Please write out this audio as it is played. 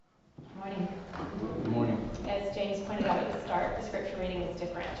as James pointed out at the start, the scripture reading is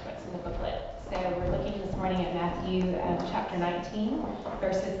different to what's in the booklet. So we're looking this morning at Matthew chapter 19,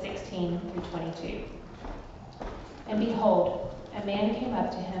 verses 16 through 22. And behold, a man came up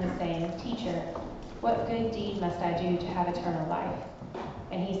to him saying, Teacher, what good deed must I do to have eternal life?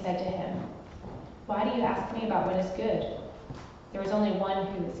 And he said to him, Why do you ask me about what is good? There is only one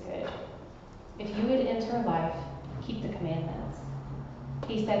who is good. If you would enter life, keep the commandments.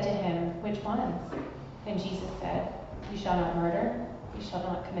 He said to him, Which ones? And Jesus said, You shall not murder, you shall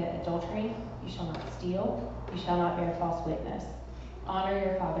not commit adultery, you shall not steal, you shall not bear false witness. Honor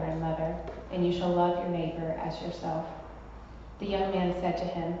your father and mother, and you shall love your neighbor as yourself. The young man said to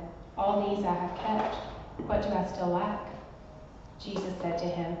him, All these I have kept. What do I still lack? Jesus said to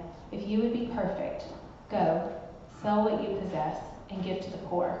him, If you would be perfect, go, sell what you possess, and give to the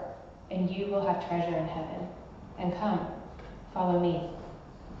poor, and you will have treasure in heaven. And come, follow me.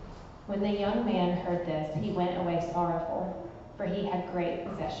 When the young man heard this, he went away sorrowful, for he had great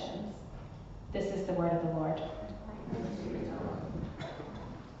possessions. This is the word of the Lord.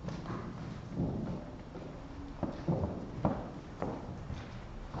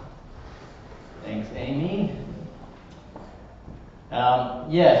 Thanks, Amy.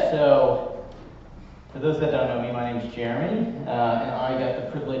 So for those that don't know me, my name is Jeremy, and I got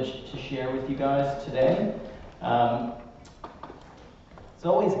the privilege to share with you guys today. It's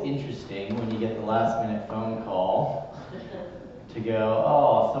always interesting when you get the last minute phone call to go,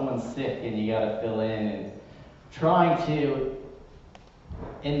 oh, someone's sick and you got to fill in, and trying to,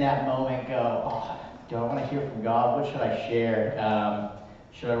 in that moment, go, oh, do I want to hear from God? What should I share?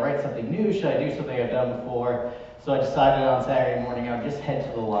 Should I write something new? Should I do something I've done before? So I decided on Saturday morning I would just head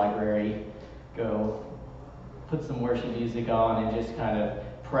to the library, go put some worship music on, and just kind of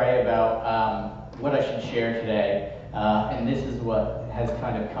pray about what I should share today. And this is what has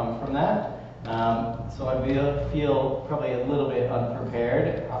kind of come from that. So I feel probably a little bit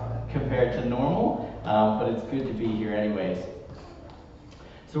unprepared compared to normal, but it's good to be here anyways.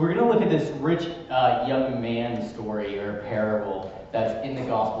 So we're going to look at this rich young man story or parable that's in the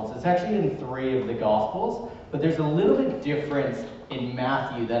Gospels. It's actually in 3 of the Gospels, but there's a little bit difference in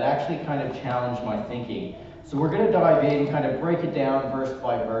Matthew that actually kind of challenged my thinking. So we're going to dive in, kind of break it down verse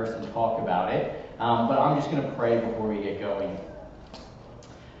by verse and talk about it. But I'm just going to pray before we get going.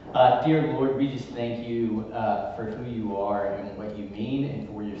 Dear Lord, we just thank you for who you are and what you mean, and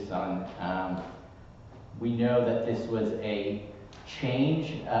for your Son. We know that this was a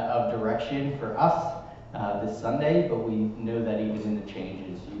change of direction for us this Sunday, but we know that even in the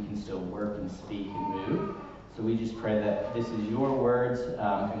changes, you can still work and speak and move. So we just pray that this is your words,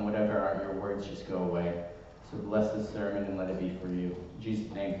 and whatever aren't your words, just go away. So bless this sermon and let it be for you. In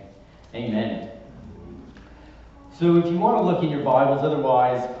Jesus' name, amen. So if you want to look in your Bibles,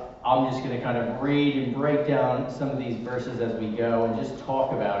 otherwise, I'm just going to kind of read and break down some of these verses as we go and just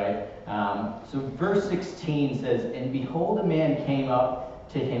talk about it. So verse 16 says, And behold, a man came up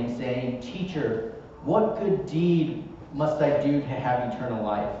to him saying, Teacher, what good deed must I do to have eternal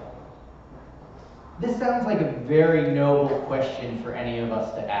life? This sounds like a very noble question for any of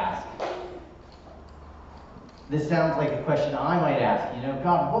us to ask. This sounds like a question I might ask,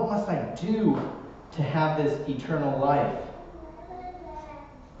 God, what must I do to have this eternal life?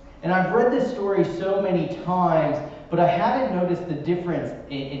 And I've read this story so many times, but I haven't noticed the difference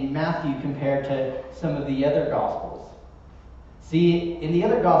in Matthew compared to some of the other Gospels. See, in the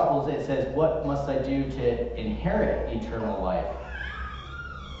other Gospels it says, what must I do to inherit eternal life?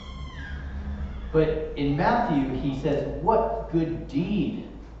 But in Matthew he says, what good deed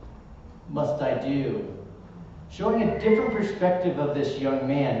must I do? Showing a different perspective of this young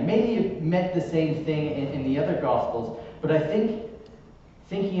man. Maybe it meant the same thing in the other Gospels, but I think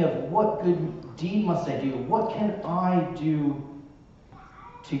thinking of what good deed must I do? What can I do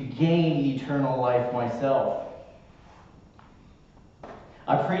to gain eternal life myself?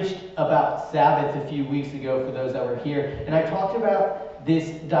 I preached about Sabbath a few weeks ago for those that were here, and I talked about this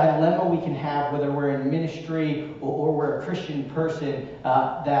dilemma we can have whether we're in ministry or we're a Christian person,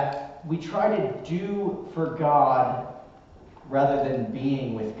 that we try to do for God rather than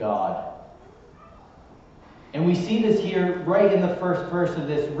being with God. And we see this here right in the first verse of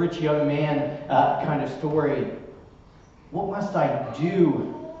this rich young man kind of story. What must I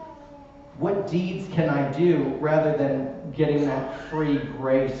do? What deeds can I do rather than getting that free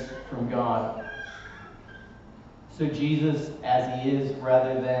grace from God? So Jesus, as he is,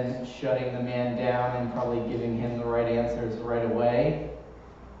 rather than shutting the man down and probably giving him the right answers right away,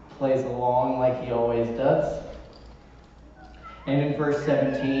 plays along like he always does. And in verse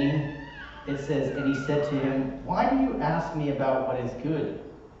 17, it says, And he said to him, Why do you ask me about what is good?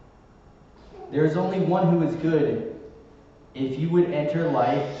 There is only one who is good. If you would enter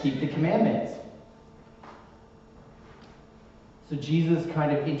life, keep the commandments. So Jesus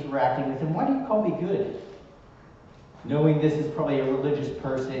kind of interacting with him. Why do you call me good? Knowing this is probably a religious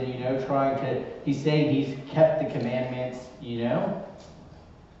person, he's saying he's kept the commandments,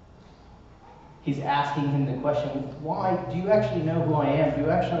 He's asking him the question, why? Do you actually know who I am? Do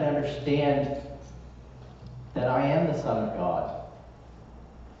you actually understand that I am the Son of God?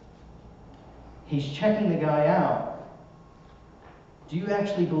 He's checking the guy out. Do you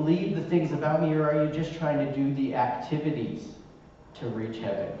actually believe the things about me, or are you just trying to do the activities to reach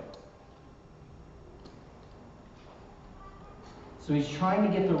heaven? So he's trying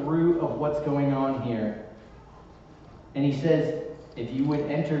to get the root of what's going on here. And he says, if you would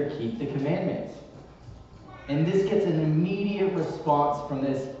enter, keep the commandments. And this gets an immediate response from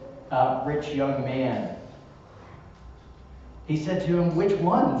this rich young man. He said to him, which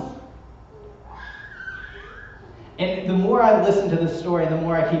ones? And the more I listen to the story, the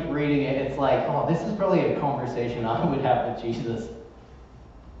more I keep reading it, it's like, oh, this is probably a conversation I would have with Jesus.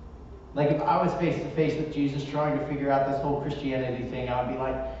 Like if I was face to face with Jesus trying to figure out this whole Christianity thing, I would be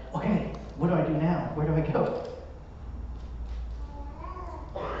like, okay, what do I do now? Where do I go?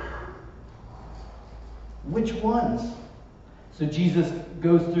 Which ones? So Jesus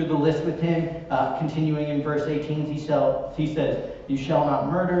goes through the list with him, continuing in verse 18. He says, you shall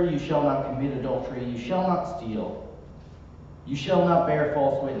not murder, you shall not commit adultery, you shall not steal, you shall not bear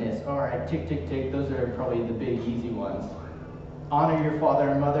false witness. All right, tick, tick, tick. Those are probably the big, easy ones. Honor your father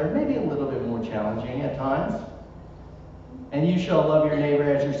and mother, maybe a little bit more challenging at times. And you shall love your neighbor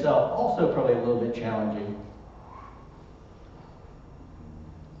as yourself, also probably a little bit challenging.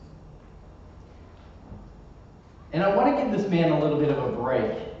 And I want to give this man a little bit of a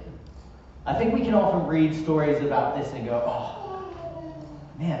break. I think we can often read stories about this and go, oh,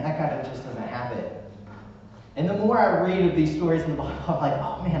 man, that guy just doesn't have it. And the more I read of these stories in the Bible, I'm like,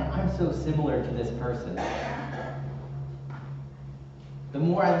 oh man, I'm so similar to this person. The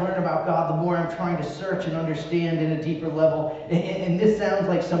more I learn about God, the more I'm trying to search and understand in a deeper level. And this sounds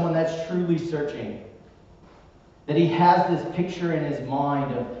like someone that's truly searching. That he has this picture in his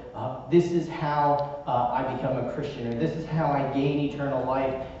mind of, this is how I become a Christian, or this is how I gain eternal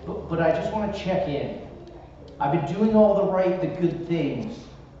life. But I just want to check in. I've been doing all the good things.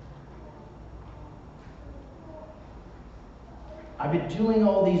 I've been doing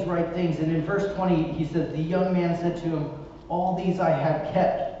all these right things. And in verse 20, he says, the young man said to him, all these I have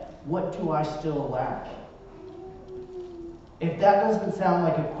kept. What do I still lack? If that doesn't sound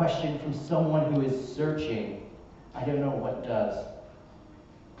like a question from someone who is searching, I don't know what does.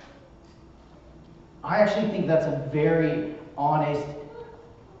 I actually think that's a very honest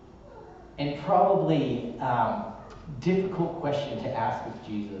and probably difficult question to ask of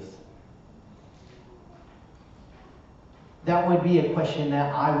Jesus. That would be a question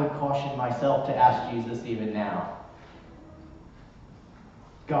that I would caution myself to ask Jesus even now.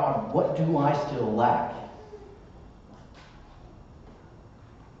 God, what do I still lack?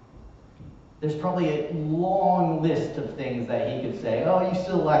 There's probably a long list of things that he could say. Oh, you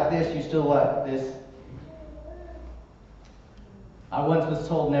still lack this, you still lack this. I once was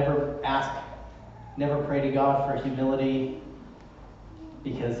told never pray to God for humility,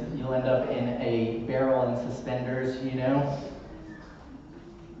 because you'll end up in a barrel and suspenders,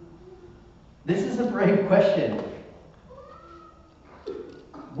 This is a brave question.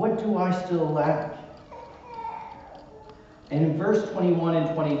 What do I still lack? And in verse 21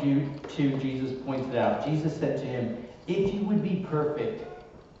 and 22, Jesus points it out. Jesus said to him, if you would be perfect,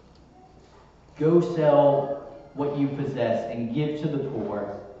 go sell what you possess and give to the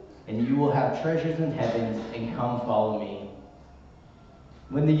poor, and you will have treasures in heaven, and come follow me.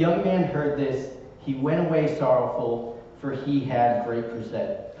 When the young man heard this, he went away sorrowful, for he had great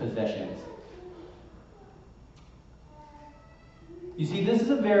possessions. You see, this is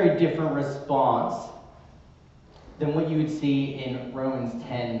a very different response than what you would see in Romans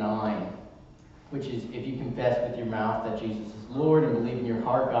 10:9, which is, if you confess with your mouth that Jesus is Lord and believe in your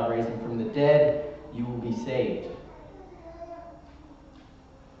heart God raised him from the dead, you will be saved.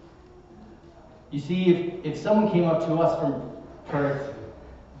 You see, if someone came up to us from Perth,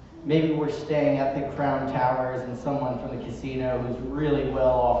 maybe we're staying at the Crown Towers, and someone from the casino who's really well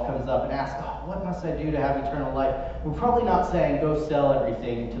off comes up and asks, oh, what must I do to have eternal life? We're probably not saying, go sell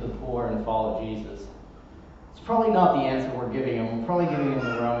everything to the poor and follow Jesus. It's probably not the answer we're giving him. We're probably giving him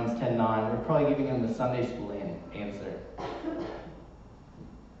the Romans 10:9. We're probably giving him the Sunday school answer.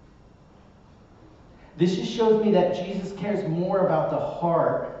 This just shows me that Jesus cares more about the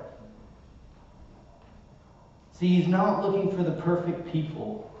heart. See, he's not looking for the perfect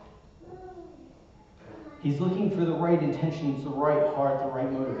people. He's looking for the right intentions, the right heart, the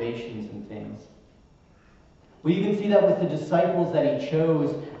right motivations and things. We even see that with the disciples that he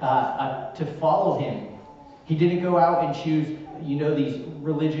chose to follow him. He didn't go out and choose, these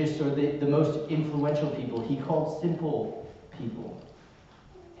religious or the most influential people. He called simple people.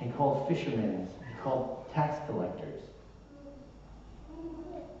 He called fishermen. He called tax collectors.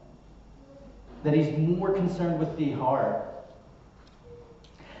 That he's more concerned with the heart.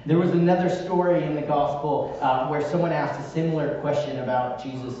 There was another story in the gospel where someone asked a similar question about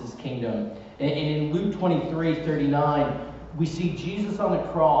Jesus' kingdom. And in Luke 23:39, we see Jesus on the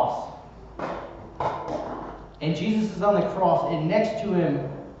cross. And Jesus is on the cross, and next to him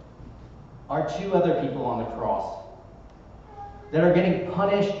are two other people on the cross that are getting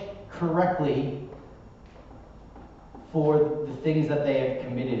punished correctly for the things that they have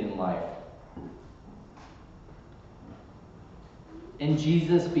committed in life. And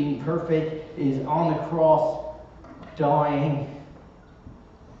Jesus, being perfect, is on the cross, dying,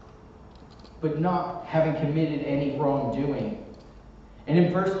 but not having committed any wrongdoing. And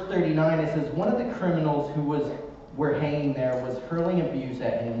in verse 39 it says, one of the criminals who were hanging there was hurling abuse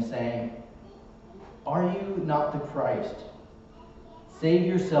at him, saying, "Are you not the Christ? Save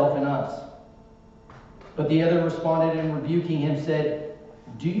yourself and us." But the other responded and rebuking him said,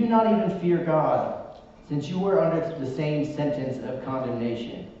 "Do you not even fear God, since you are under the same sentence of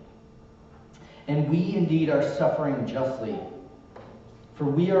condemnation? And we indeed are suffering justly, for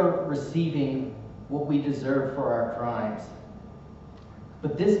we are receiving what we deserve for our crimes.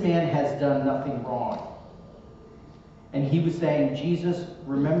 But this man has done nothing wrong." And he was saying, "Jesus,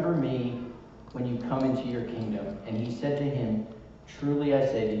 remember me when you come into your kingdom." And he said to him, "Truly I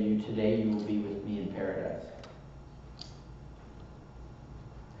say to you, today you will be with me in paradise."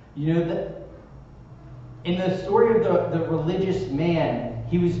 That in the story of the religious man,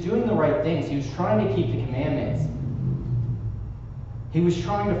 he was doing the right things. He was trying to keep the commandments. He was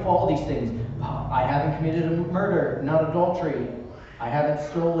trying to follow these things. I haven't committed a murder, not adultery. I haven't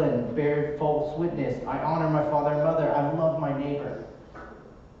stolen, bear false witness. I honor my father and mother. I love my neighbor.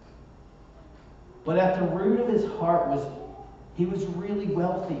 But at the root of his heart he was really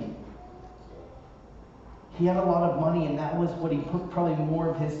wealthy. He had a lot of money, and that was what he put probably more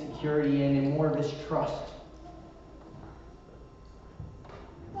of his security in and more of his trust.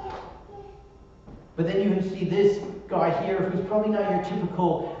 But then you see this guy here who's probably not your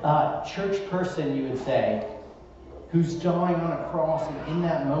typical church person, you would say, who's dying on a cross, and in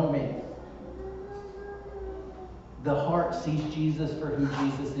that moment, the heart sees Jesus for who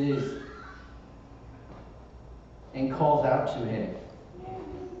Jesus is and calls out to him.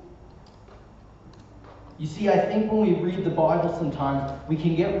 You see, I think when we read the Bible sometimes, we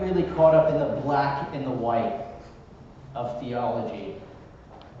can get really caught up in the black and the white of theology.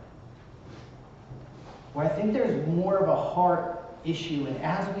 Where I think there's more of a heart issue, and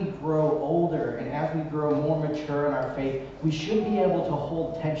as we grow older and as we grow more mature in our faith, we should be able to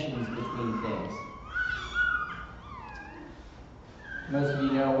hold tensions between things. Most of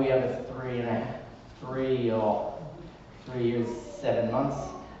you know we have a 3 years, 7 months,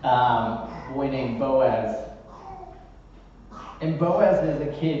 boy named Boaz. And Boaz is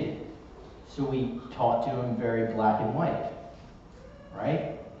a kid, so we taught to him very black and white,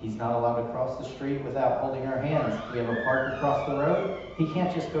 right? He's not allowed to cross the street without holding our hands. We have a park across the road. He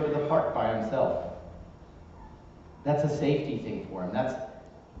can't just go to the park by himself. That's a safety thing for him. That's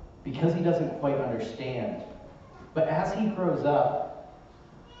because he doesn't quite understand. But as he grows up,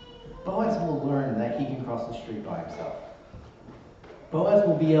 Boaz will learn that he can cross the street by himself. Boaz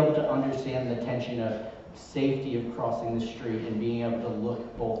will be able to understand the tension of safety of crossing the street and being able to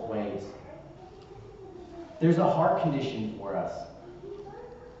look both ways. There's a heart condition for us.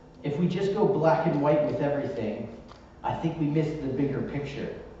 If we just go black and white with everything, I think we miss the bigger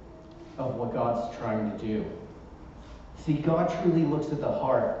picture of what God's trying to do. See, God truly looks at the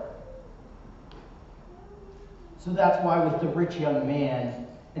heart. So that's why with the rich young man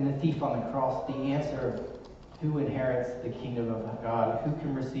and the thief on the cross, the answer of who inherits the kingdom of God, who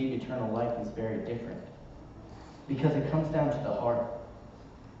can receive eternal life, is very different. Because it comes down to the heart.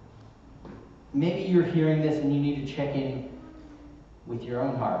 Maybe you're hearing this and you need to check in with your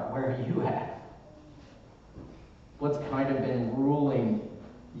own heart. Where are you at? What's kind of been ruling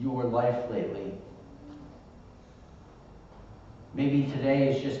your life lately? Maybe today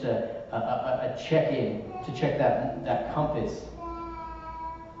is just a check-in to check that compass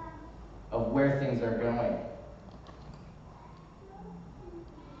of where things are going.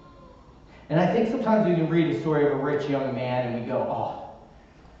 And I think sometimes we can read a story of a rich young man and we go, oh,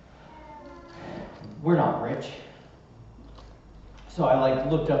 we're not rich. So I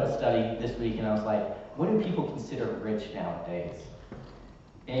looked up a study this week and I was like, what do people consider rich nowadays?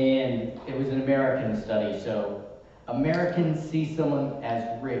 And it was an American study. So Americans see someone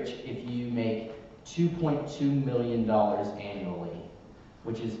as rich if you make $2.2 million annually,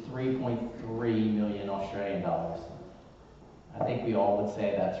 which is 3.3 million Australian dollars. I think we all would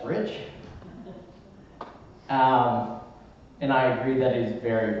say that's rich. And I agree that is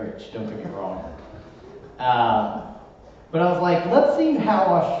very rich, don't get me wrong. But I was like, let's see how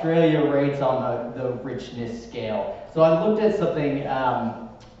Australia rates on the richness scale. So I looked at something,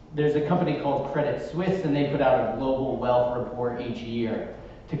 there's a company called Credit Suisse, and they put out a global wealth report each year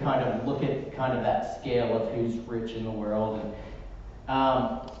to kind of look at kind of that scale of who's rich in the world.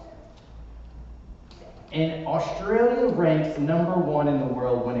 And Australia ranks number 1 in the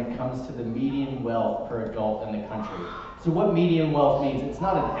world when it comes to the median wealth per adult in the country. So what median wealth means, it's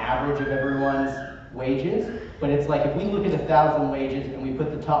not an average of everyone's wages, but it's like if we look at 1,000 wages and we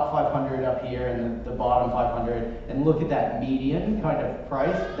put the top 500 up here and the bottom 500 and look at that median kind of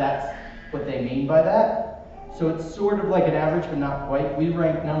price, that's what they mean by that. So it's sort of like an average, but not quite. We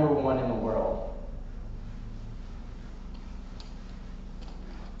rank number 1 in the world.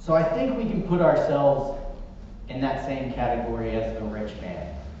 So I think we can put ourselves in that same category as the rich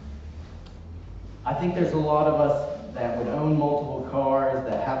man. I think there's a lot of us that would own multiple cars,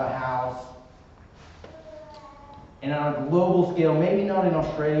 that have a house. And on a global scale, maybe not in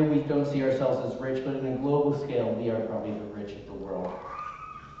Australia, we don't see ourselves as rich, but in a global scale, we are probably the rich of the world.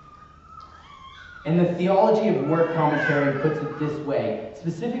 And the Theology of Work commentary puts it this way,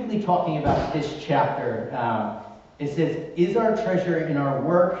 specifically talking about this chapter. It says, is our treasure in our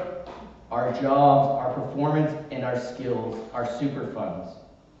work, our jobs, our performance, and our skills, our super funds?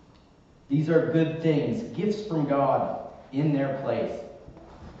 These are good things, gifts from God in their place.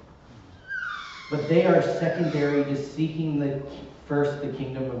 But they are secondary to seeking first the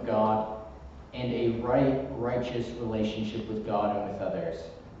kingdom of God and a righteous relationship with God and with others.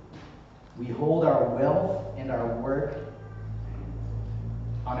 We hold our wealth and our work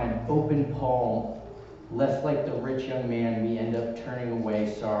on an open palm, lest like the rich young man, we end up turning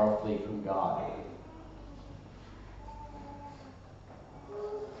away sorrowfully from God.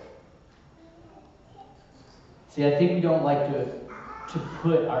 See, I think we don't like to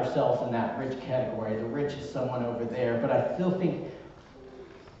put ourselves in that rich category. The rich is someone over there, but I still think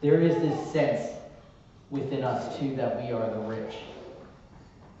there is this sense within us too that we are the rich.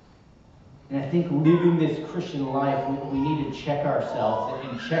 And I think living this Christian life, we need to check ourselves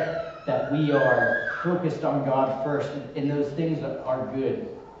and check that we are focused on God first, and those things are good.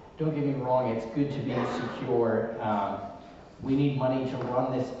 Don't get me wrong, it's good to be secure. We need money to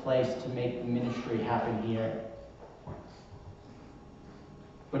run this place, to make the ministry happen here.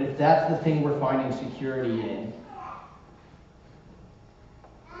 But if that's the thing we're finding security in,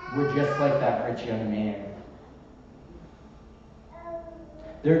 we're just like that rich young man.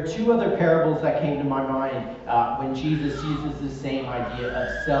 There are 2 other parables that came to my mind when Jesus uses the same idea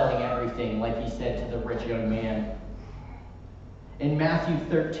of selling everything, like he said to the rich young man. In Matthew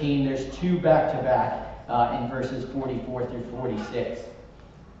 13, there's 2 back-to-back in verses 44 through 46.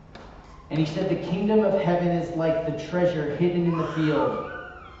 And he said, the kingdom of heaven is like the treasure hidden in the field,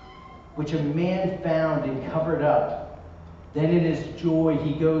 which a man found and covered up. Then in his joy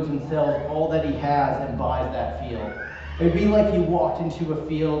he goes and sells all that he has and buys that field. It would be like you walked into a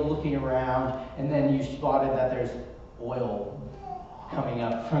field looking around and then you spotted that there's oil coming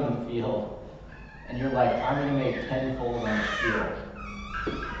up from the field. And you're like, I'm going to make tenfold on this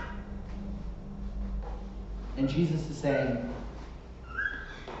field. And Jesus is saying,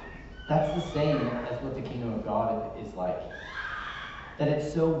 that's the same as what the kingdom of God is like. That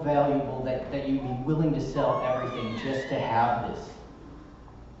it's so valuable that you'd be willing to sell everything just to have this.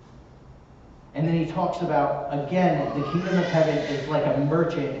 And then he talks about, again, the kingdom of heaven is like a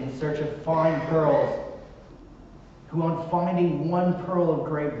merchant in search of fine pearls, who on finding one pearl of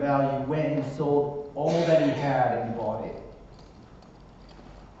great value went and sold all that he had and bought it.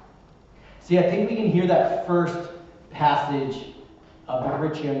 See, I think we can hear that first passage of the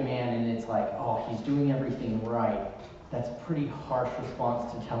rich young man, and it's like, oh, he's doing everything right. That's a pretty harsh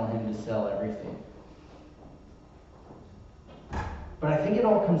response to tell him to sell everything. But I think it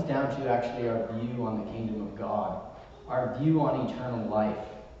all comes down to actually our view on the kingdom of God, our view on eternal life.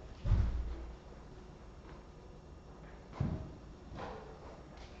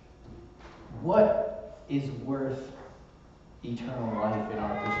 What is worth eternal life in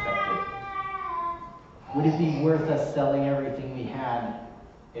our perspective? Would it be worth us selling everything we had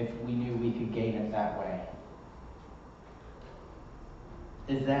if we knew we could gain it that way?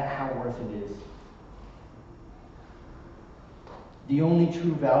 Is that how worth it is? The only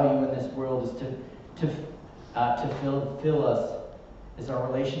true value in this world is to fill us is our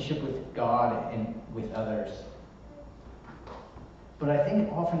relationship with God and with others. But I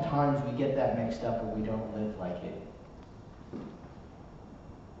think oftentimes we get that mixed up and we don't live like it.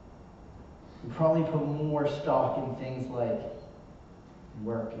 We probably put more stock in things like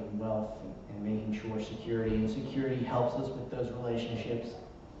work and wealth and making sure security, and security helps us with those relationships.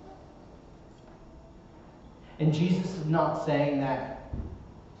 And Jesus is not saying that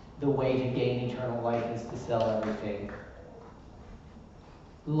the way to gain eternal life is to sell everything.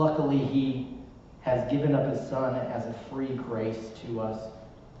 Luckily, he has given up his Son as a free grace to us,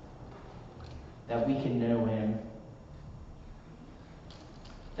 that we can know him.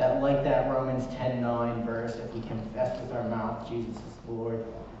 That like that Romans 10:9 verse, if we confess with our mouth Jesus is Lord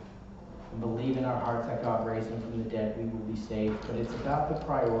and believe in our hearts that God raised him from the dead, we will be saved. But it's about the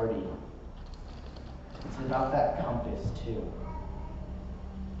priority. It's about that compass too.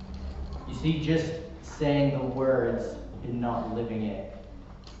 You see, just saying the words and not living it,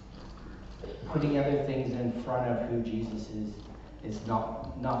 putting other things in front of who Jesus is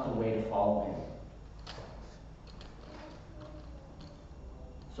not the way to follow him.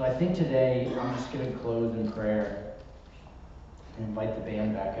 So I think today I'm just going to close in prayer and invite the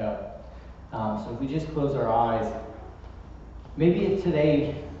band back up. So if we just close our eyes, maybe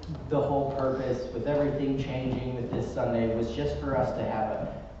today the whole purpose with everything changing with this Sunday was just for us to have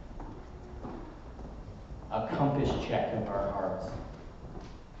a compass check of our hearts.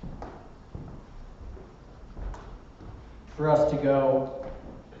 For us to go,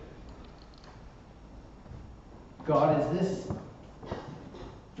 God,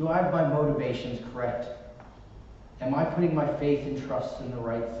 do I have my motivations correct? Am I putting my faith and trust in the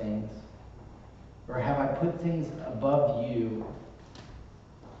right things? Or have I put things above you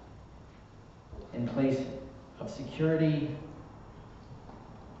in place of security,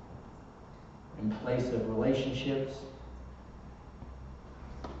 in place of relationships?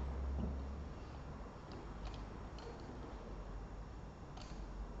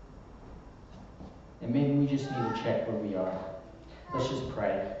 And maybe we just need to check where we are. Let's just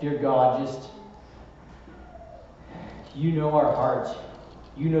pray. Dear God, you know our hearts.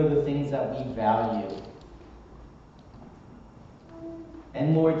 You know the things that we value.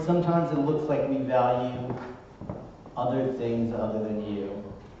 And Lord, sometimes it looks like we value other things other than you.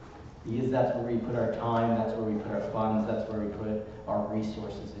 Because that's where we put our time, that's where we put our funds, that's where we put our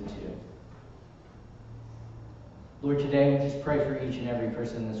resources into. Lord, today we just pray for each and every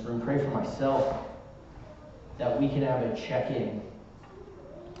person in this room. Pray for myself that we can have a check-in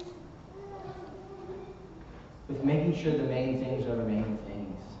with making sure the main things are the main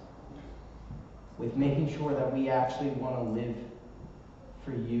things. With making sure that we actually want to live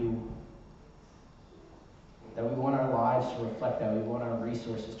for you. That we want our lives to reflect that. We want our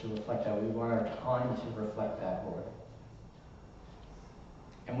resources to reflect that. We want our time to reflect that, Lord.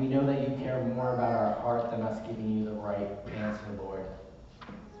 And we know that you care more about our heart than us giving you the right answer, Lord.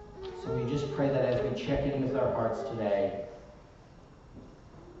 So we just pray that as we check in with our hearts today,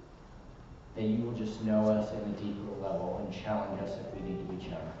 that you will just know us at a deeper level and challenge us if we need to be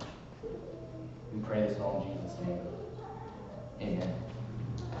challenged. We pray this all in Jesus' name. Amen.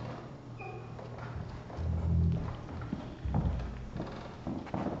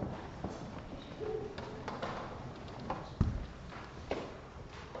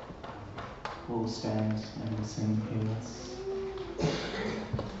 We'll stand and sing hymns.